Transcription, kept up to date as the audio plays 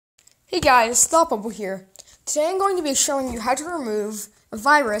Hey guys, ThoughtBubble here. Today I'm going to be showing you how to remove a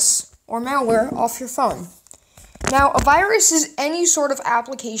virus or malware off your phone. Now, a virus is any sort of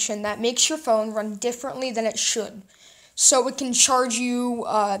application that makes your phone run differently than it should. So it can charge you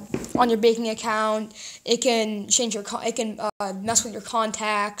on your banking account. It can change your mess with your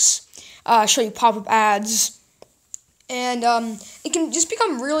contacts, show you pop-up ads, and it can just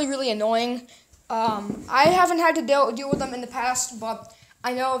become really annoying. I haven't had to deal with them in the past, but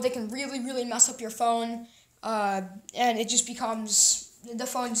I know they can really mess up your phone, and the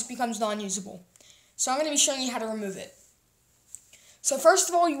phone just becomes non-usable. So I'm going to be showing you how to remove it. So first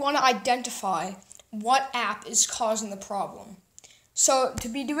of all, you want to identify what app is causing the problem. So to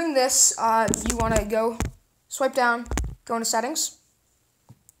be doing this, you want to swipe down, go into settings,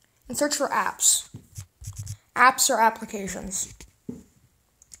 and search for apps. Apps or applications.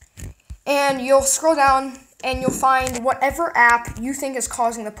 And you'll scroll down and you'll find whatever app you think is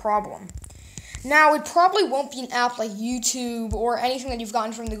causing the problem. Now, it probably won't be an app like YouTube or anything that you've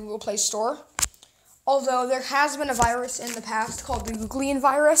gotten from the Google Play Store, although there has been a virus in the past called the Googlean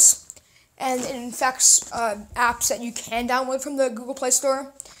virus, and it infects apps that you can download from the Google Play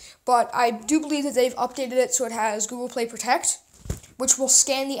Store, but I do believe that they've updated it so it has Google Play Protect, which will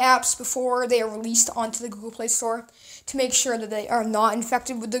scan the apps before they are released onto the Google Play Store to make sure that they are not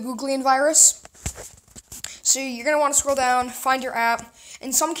infected with the Googlean virus. So you're going to want to scroll down, find your app.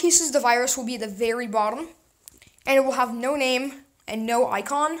 In some cases, the virus will be at the very bottom, and it will have no name and no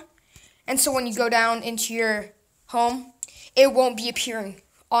icon. And so when you go down into your home, it won't be appearing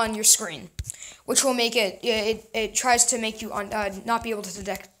on your screen, which will make it tries to make you not be able to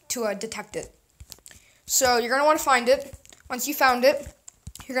detect it. So you're going to want to find it. Once you found it,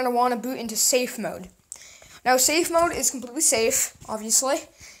 you're going to want to boot into safe mode. Now, safe mode is completely safe, obviously,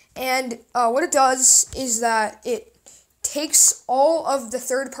 and what it does is that it takes all of the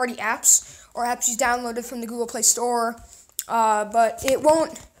third-party apps or apps you downloaded from the Google Play Store, but it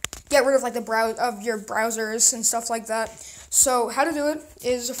won't get rid of like your browsers and stuff like that. So how to do it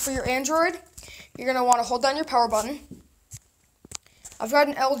is for your Android, you're going to want to hold down your power button. I've got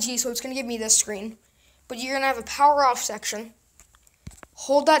an LG, so it's going to give me this screen, but you're going to have a power off section.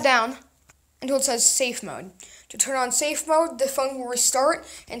 Hold that down until it says safe mode. To turn on safe mode, the phone will restart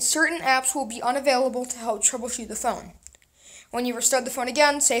and certain apps will be unavailable to help troubleshoot the phone. When you restart the phone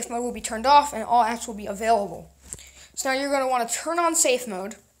again, safe mode will be turned off and all apps will be available. So now you're going to want to turn on safe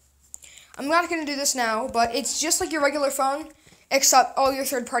mode. I'm not going to do this now, but it's just like your regular phone, except all your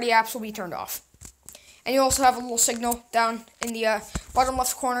third-party apps will be turned off. And you also have a little signal down in the bottom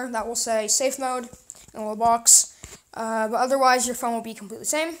left corner that will say safe mode in a little box. But otherwise, your phone will be completely the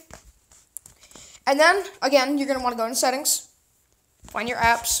same. And then, again, you're going to want to go into settings, find your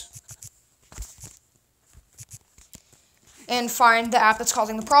apps, and find the app that's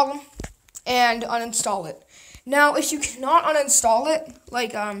causing the problem, and uninstall it. Now, if you cannot uninstall it,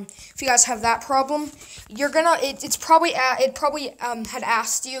 like if you guys have that problem, it probably had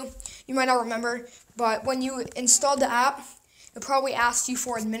asked you. You might not remember, but when you installed the app, it probably asked you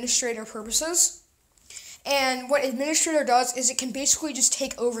for administrator purposes. And what administrator does is it can basically just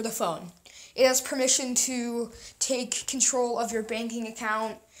take over the phone. It has permission to take control of your banking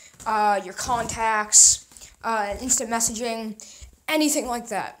account, your contacts, instant messaging, anything like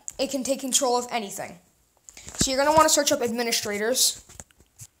that. It can take control of anything. So you're going to want to search up administrators,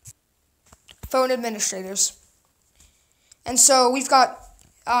 phone administrators. And so we've got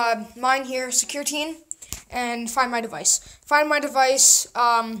mine here, Secure Teen, and Find My Device. Find My Device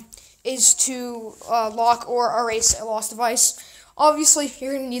is to lock or erase a lost device. Obviously,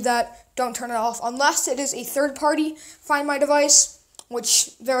 you're going to need that. Don't turn it off unless it is a third-party Find My Device,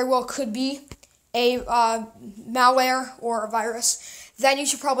 which very well could be a malware or a virus. Then you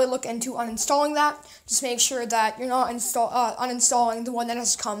should probably look into uninstalling that. Just make sure that you're not uninstalling the one that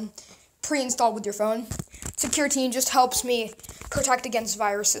has come pre-installed with your phone. Secure Teen just helps me protect against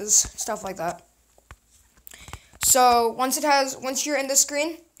viruses, stuff like that. So once you're in this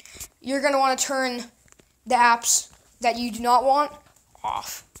screen, you're going to want to turn the apps that you do not want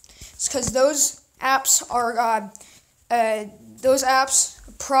off. It's because those apps are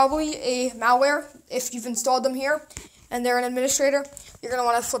probably a malware. If you've installed them here and they're an administrator, you're going to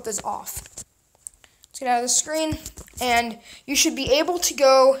want to flip this off. Let's get out of the screen, and you should be able to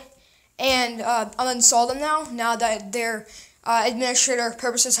go and uninstall them now that their administrator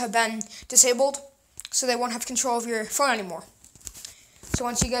purposes have been disabled, so they won't have control of your phone anymore. So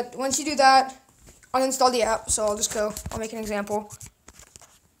once you do that, uninstall the app. So I'll make an example.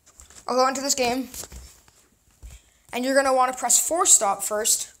 I'll go into this game, and you're going to want to press force stop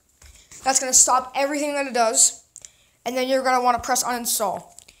first. That's going to stop everything that it does, and then you're going to want to press uninstall.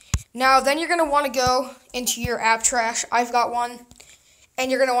 Now, then you're going to want to go into your app trash. I've got one. And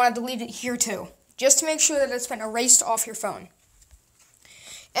you're going to want to delete it here too, just to make sure that it's been erased off your phone.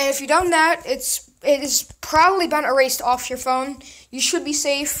 And if you've done that, it has probably been erased off your phone. You should be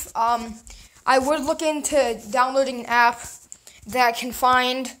safe. I would look into downloading an app that can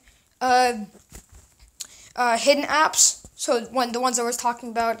find hidden apps. So when the ones I was talking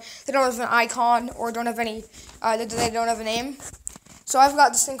about, they don't have an icon or don't have any, they don't have a name. So I've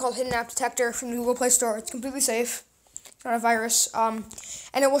got this thing called Hidden App Detector from the Google Play Store. It's completely safe. It's not a virus. And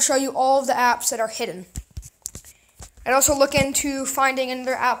it will show you all of the apps that are hidden. I'd also look into finding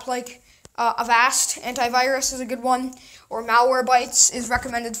another app like Avast Antivirus is a good one, or Malware is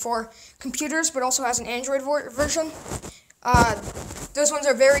recommended for computers, but also has an Android version. Those ones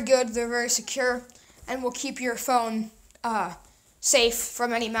are very good. They're very secure, and will keep your phone safe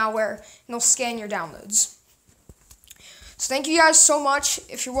from any malware, and they'll scan your downloads. So thank you guys so much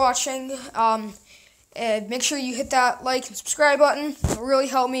if you're watching. Make sure you hit that like and subscribe button. It'll really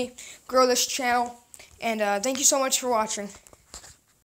help me grow this channel. And thank you so much for watching.